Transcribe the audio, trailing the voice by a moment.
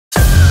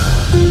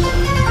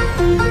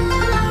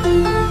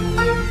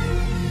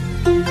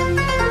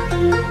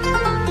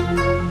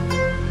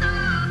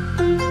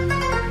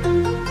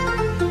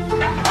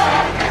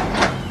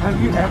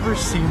ever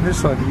seen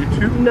this on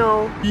YouTube?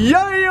 No. Yo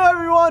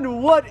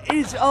everyone, what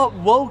is up?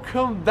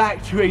 Welcome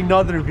back to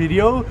another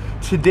video.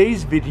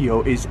 Today's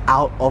video is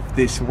out of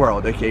this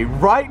world, okay?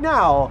 Right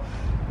now,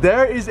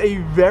 there is a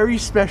very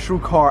special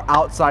car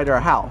outside our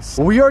house.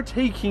 We are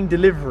taking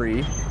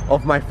delivery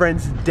of my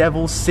friend's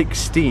DEVEL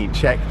 16.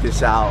 Check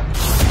this out.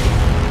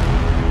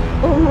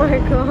 Oh my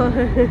god.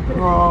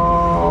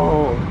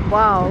 Oh.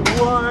 Wow.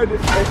 What?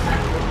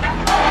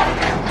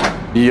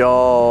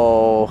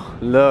 Yo,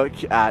 look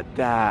at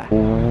that.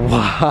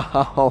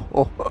 Wow.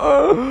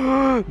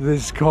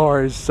 This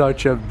car is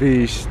such a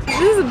beast.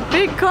 This is a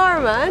big car,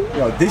 man.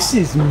 Yo, this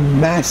is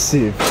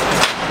massive.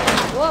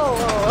 Whoa,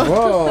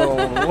 whoa.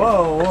 Whoa,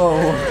 whoa,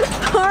 whoa.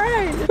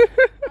 Alright. I've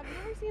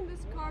never seen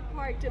this car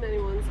parked in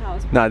anyone's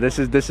house. Nah, this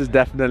is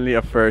definitely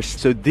a first.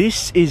 So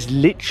this is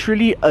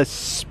literally a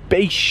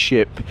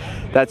spaceship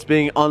that's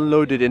being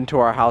unloaded into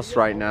our house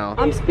right now.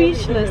 I'm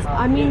speechless.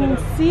 I mean,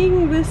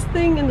 seeing this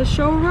thing in the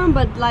showroom,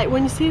 but like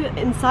when you see it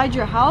inside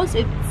your house,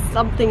 it's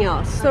something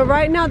else. So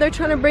right now they're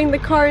trying to bring the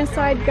car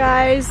inside,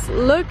 guys.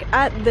 Look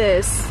at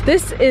this.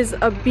 This is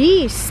a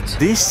beast.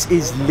 This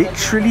is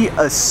literally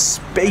a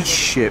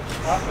spaceship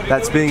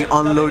that's being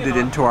unloaded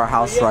into our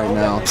house right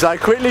now. So I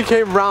quickly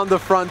came round the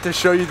front to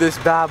show you this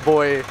bad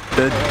boy,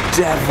 the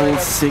DEVEL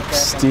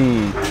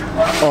 16.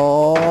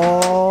 Oh.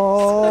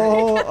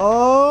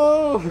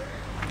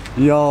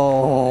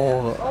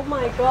 Yo. Oh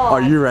my god.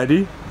 Are you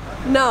ready?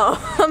 No,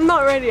 I'm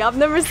not ready. I've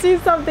never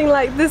seen something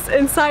like this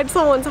inside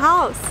someone's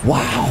house.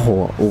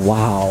 Wow.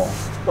 Wow.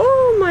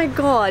 Oh my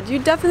god.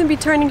 You'd definitely be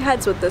turning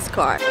heads with this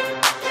car.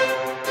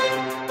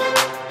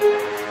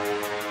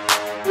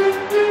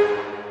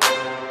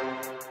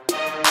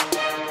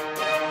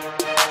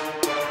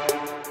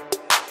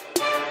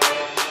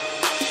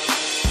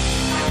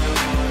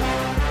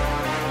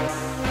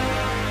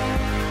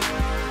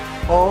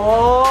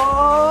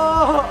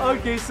 Oh,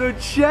 okay, so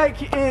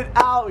check it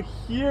out.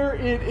 Here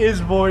it is,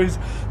 boys,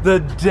 the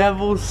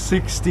DEVEL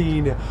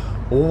 16.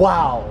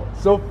 Wow.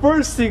 So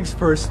first things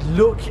first,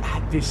 look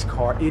at this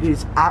car. It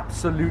is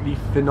absolutely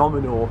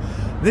phenomenal.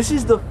 This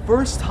is the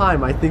first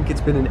time I think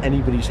it's been in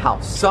anybody's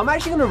house. So I'm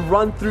actually gonna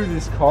run through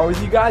this car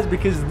with you guys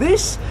because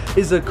this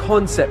is a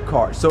concept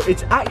car. So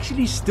it's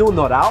actually still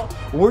not out.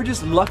 We're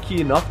just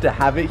lucky enough to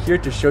have it here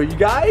to show you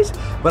guys,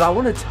 but I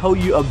wanna tell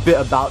you a bit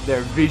about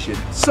their vision.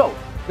 So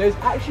there's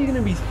actually going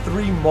to be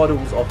 3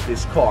 models of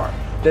this car.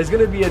 There's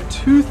going to be a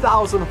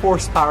 2,000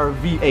 horsepower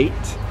V8,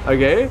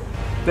 okay?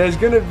 There's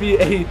going to be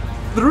a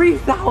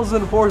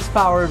 3,000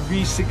 horsepower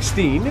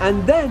V16,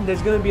 and then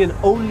there's going to be an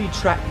only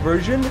track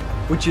version,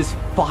 which is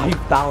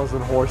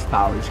 5,000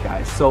 horsepower,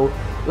 guys. So,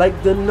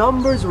 like, the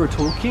numbers we're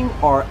talking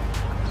are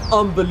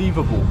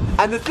unbelievable.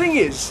 And the thing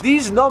is,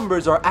 these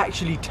numbers are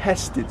actually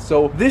tested.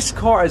 So this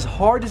car, as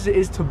hard as it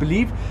is to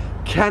believe,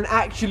 can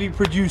actually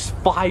produce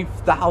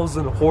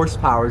 5,000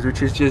 horsepower,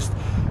 which is just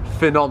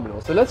phenomenal.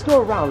 So let's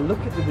go around, look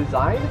at the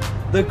design.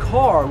 The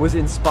car was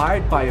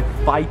inspired by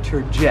a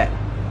fighter jet,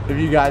 if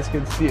you guys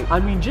can see it.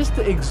 I mean, just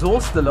the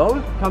exhaust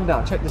alone. Come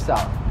down, check this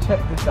out. Check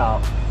this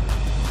out.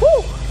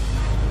 Woo!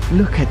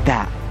 Look at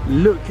that.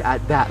 Look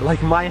at that.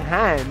 Like my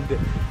hand,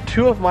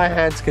 2 of my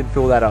hands can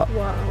fill that up.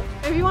 Wow.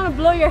 If you want to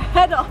blow your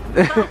head off.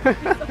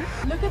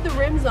 Look at the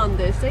rims on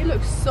this. They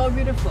look so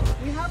beautiful.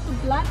 You have the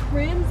black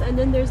rims and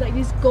then there's like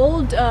these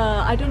gold,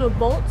 I don't know,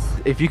 bolts.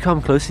 If you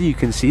come closer, you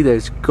can see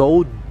there's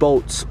gold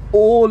bolts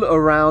all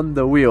around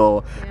the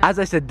wheel. Yeah. As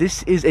I said,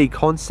 this is a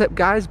concept,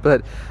 guys,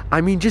 but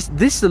I mean, just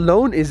this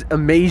alone is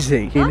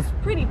amazing. That's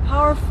pretty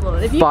powerful.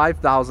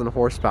 5,000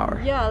 horsepower.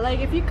 Yeah, like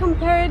if you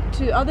compare it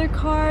to other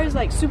cars,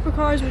 like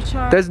supercars, which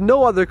are... There's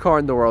no other car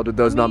in the world with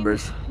those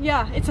numbers.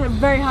 Yeah, it's a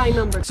very high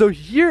number. So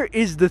here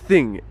is the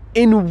thing.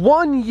 In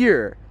 1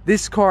 year,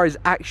 this car is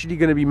actually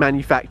going to be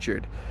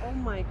manufactured. Oh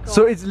my god.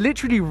 So it's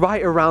literally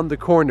right around the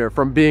corner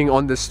from being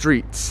on the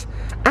streets.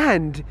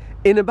 And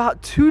in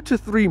about 2 to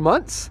 3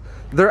 months,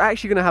 they're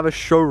actually going to have a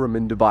showroom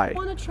in Dubai. If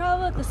you want to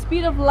travel at the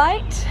speed of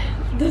light,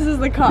 this is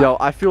the car. Yo,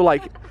 I feel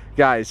like,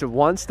 guys,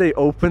 once they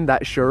open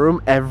that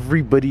showroom,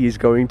 everybody is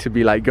going to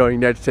be like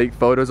going there to take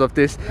photos of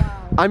this.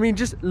 Wow. I mean,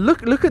 just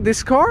look at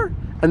this car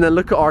and then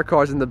look at our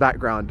cars in the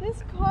background.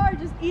 This car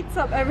just eats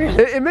up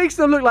everything. It makes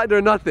them look like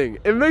they're nothing.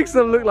 It makes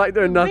them look like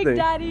they're nothing. Big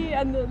Daddy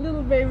and the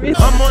little baby.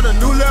 I'm on a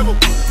new level.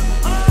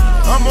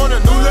 I'm on a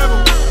new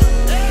level.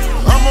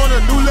 I'm on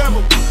a new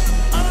level.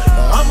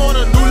 I'm on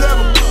a new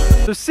level.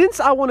 So since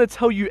I want to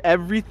tell you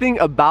everything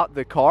about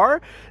the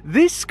car,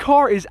 this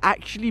car is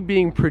actually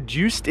being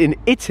produced in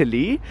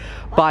Italy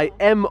by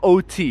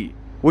MOT,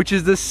 which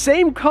is the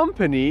same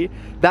company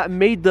that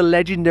made the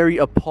legendary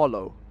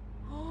Apollo.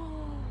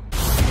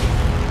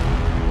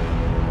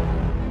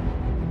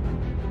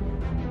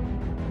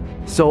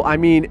 So I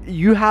mean,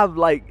 you have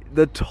like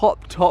the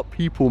top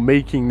people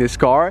making this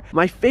car.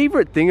 My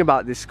favorite thing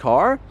about this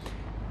car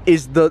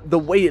is the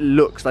way it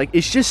looks. Like,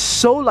 it's just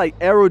so like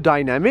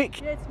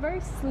aerodynamic. Yeah, it's very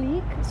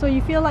sleek, so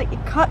you feel like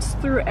it cuts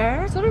through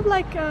air, sort of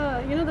like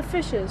you know the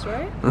fishes,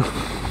 right?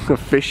 A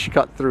fish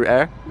cut through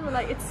air? No,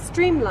 like it's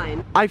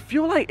streamlined. I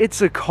feel like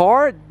it's a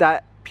car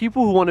that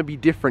people who want to be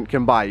different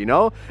can buy, you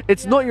know?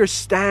 It's not your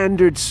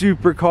standard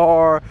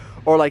supercar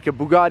or like a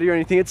Bugatti or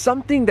anything. It's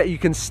something that you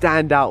can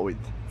stand out with.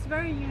 It's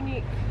very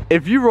unique.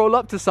 If you roll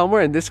up to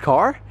somewhere in this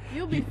car,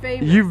 you'll be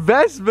famous. You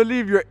best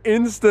believe you're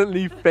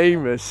instantly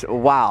famous.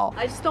 Wow.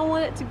 I just don't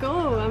want it to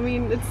go. I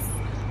mean, it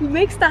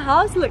makes the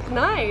house look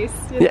nice,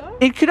 you know?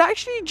 It could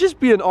actually just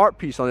be an art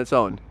piece on its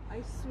own.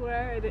 I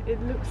swear,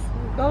 it looks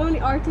not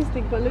only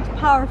artistic, but looks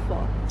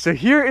powerful. So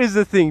here is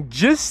the thing,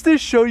 just to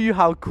show you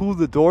how cool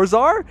the doors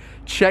are,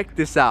 check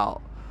this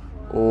out.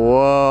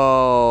 Whoa.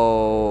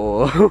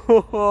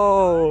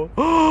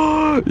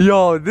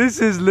 Yo, this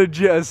is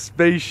legit a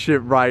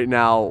spaceship right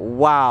now.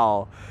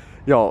 Wow.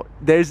 Yo,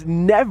 there's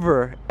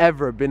never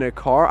ever been a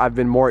car I've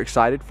been more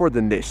excited for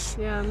than this.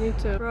 Yeah, me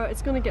too. Bro,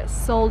 it's gonna get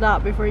sold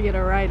out before you get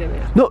a ride in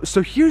it. No,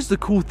 so here's the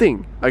cool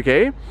thing,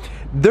 okay?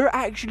 They're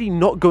actually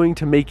not going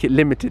to make it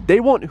limited. They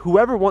want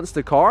whoever wants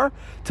the car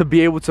to be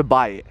able to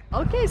buy it.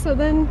 Okay, so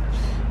then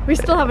we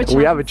still have a chance.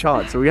 We have a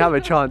chance. We have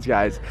a chance,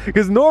 guys.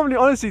 Because normally,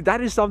 honestly,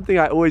 that is something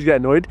I always get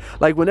annoyed.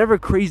 Like whenever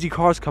crazy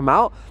cars come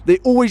out, they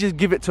always just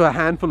give it to a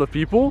handful of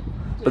people.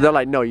 But they're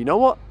like, no, you know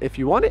what? If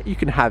you want it, you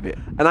can have it.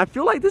 And I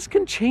feel like this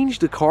can change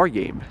the car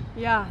game.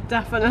 Yeah,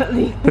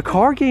 definitely. The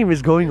car game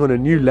is going on a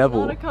new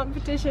level. A lot of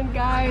competition,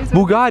 guys.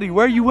 Bugatti,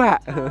 where you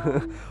at?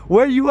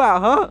 Where you at,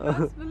 huh?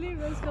 Best believe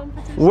there's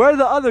competition. Where are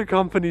the other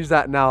companies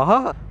at now,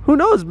 huh? Who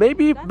knows?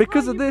 Maybe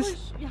because of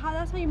this.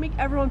 That's how you make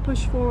everyone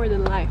push forward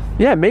in life.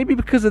 Yeah, maybe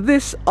because of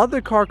this, other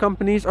car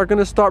companies are going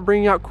to start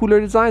bringing out cooler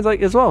designs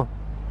like as well.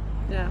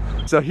 Yeah.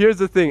 So here's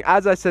the thing,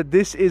 as I said,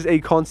 this is a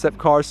concept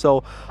car,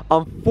 so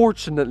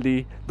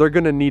unfortunately they're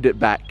gonna need it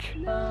back.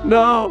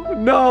 No,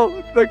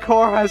 the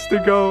car has to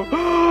go.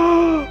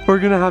 We're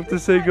gonna have to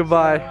say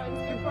goodbye.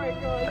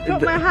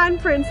 Put my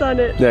handprints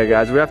on it. Yeah,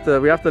 guys, we have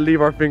to leave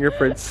our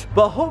fingerprints.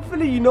 But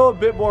hopefully you know a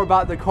bit more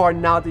about the car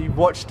now that you've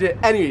watched it.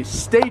 Anyways,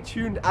 stay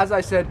tuned. As I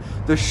said,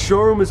 the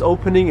showroom is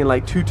opening in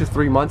like 2 to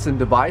 3 months in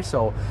Dubai,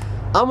 so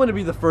I'm gonna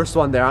be the first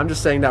one there. I'm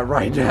just saying that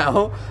right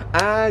now.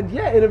 And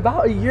yeah, in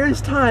about a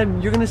year's time,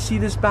 you're gonna see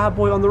this bad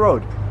boy on the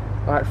road.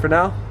 All right, for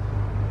now,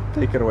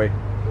 take it away.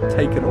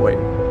 Take it away.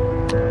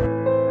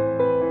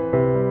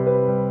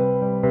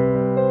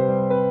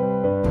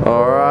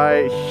 All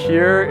right,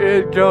 here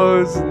it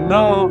goes.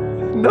 No,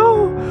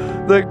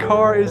 the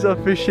car is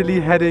officially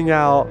heading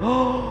out.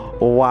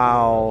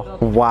 Wow.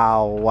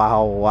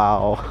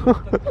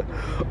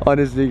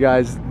 Honestly,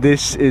 guys,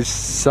 this is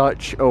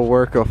such a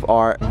work of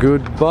art.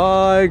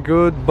 Goodbye.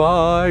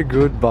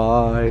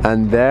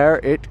 And there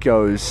it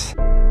goes.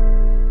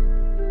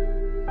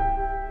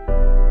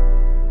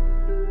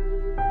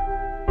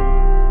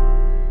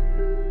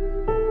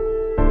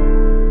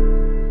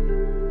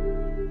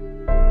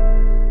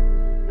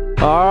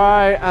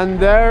 Alright, and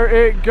there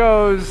it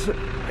goes.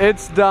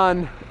 It's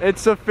done.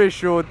 It's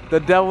official. The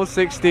Devil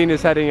 16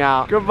 is heading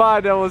out.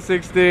 Goodbye, Devil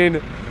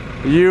 16.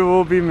 You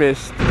will be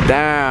missed.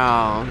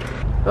 Down.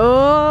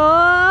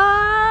 Oh!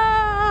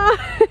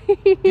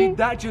 Did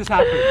that just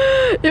happen?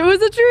 It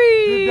was a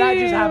tree. Did that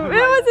just happen? It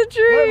was a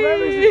tree.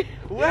 Where is it?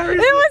 Where is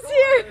it? It was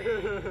here.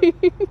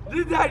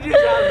 Did that just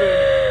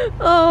happen?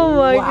 Oh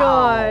my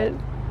God.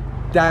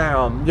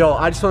 Damn. Yo,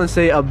 I just want to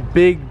say a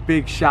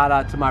big shout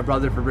out to my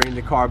brother for bringing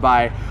the car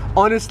by.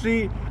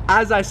 Honestly,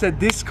 as I said,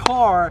 this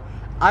car,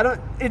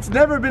 it's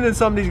never been in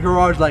somebody's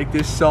garage like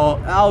this, so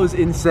that was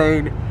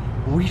insane.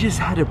 We just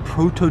had a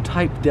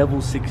prototype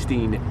Devil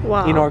 16 in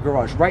our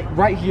garage,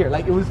 right here.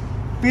 Like, it was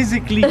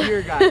physically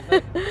here, guys.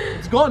 Like,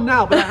 it's gone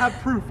now, but I have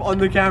proof on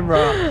the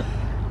camera.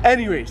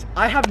 Anyways,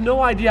 I have no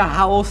idea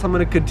how else I'm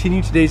gonna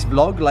continue today's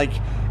vlog. Like,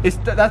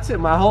 that's it.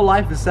 My whole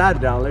life is sad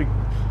now. Like,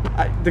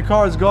 the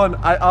car is gone.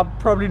 I'm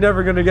probably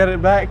never gonna get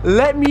it back.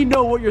 Let me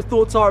know what your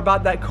thoughts are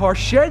about that car.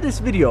 Share this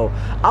video.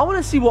 I want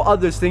to see what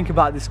others think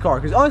about this car,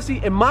 because honestly,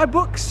 in my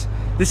books,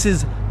 this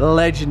is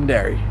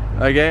legendary.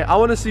 Okay, I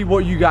want to see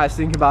what you guys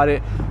think about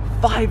it.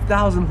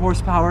 5,000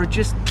 horsepower,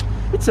 just,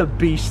 it's a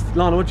beast.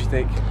 Lana, what do you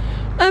think?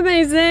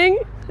 Amazing.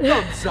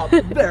 Thumbs up,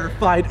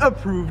 verified,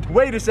 approved.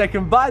 Wait a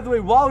second, by the way,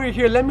 while we're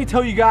here, let me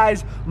tell you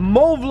guys,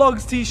 Mo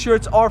Vlogs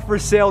t-shirts are for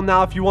sale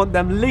now if you want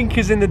them. Link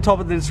is in the top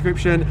of the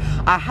description.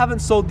 I haven't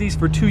sold these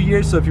for 2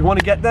 years, so if you want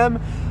to get them,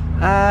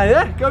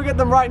 yeah, go get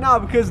them right now,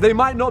 because they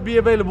might not be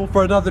available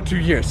for another 2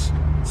 years.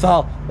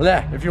 So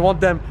yeah, if you want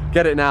them,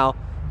 get it now.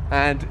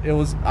 And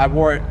I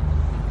wore it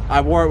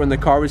when the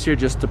car was here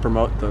just to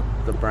promote the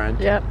brand.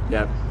 Yep.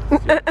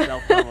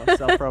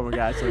 Self-promo,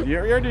 guys. So you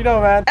already know,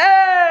 man.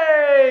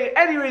 Hey!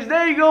 Anyways,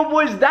 there you go,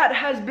 boys. That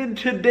has been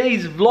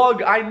today's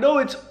vlog. I know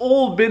it's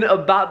all been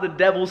about the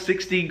Devil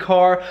 16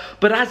 car,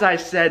 but as I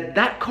said,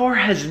 that car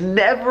has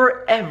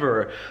never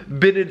ever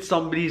been in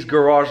somebody's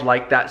garage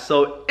like that.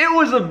 So it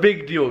was a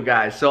big deal,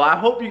 guys. So I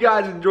hope you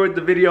guys enjoyed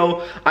the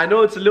video. I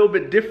know it's a little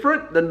bit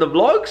different than the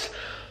vlogs,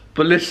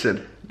 but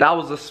listen, that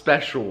was a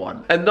special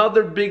one.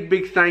 Another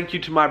big thank you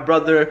to my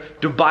brother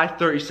Dubai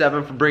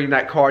 37 for bringing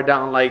that car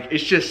down. Like,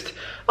 it's just,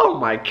 oh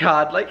my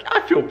God, like,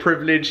 I feel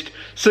privileged.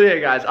 So yeah,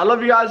 guys, I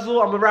love you guys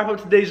all. I'm gonna wrap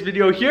up today's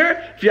video here.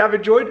 If you have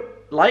enjoyed,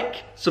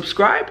 like,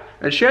 subscribe,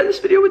 and share this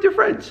video with your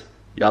friends.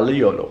 Yalla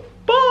YOLO.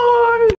 Bye!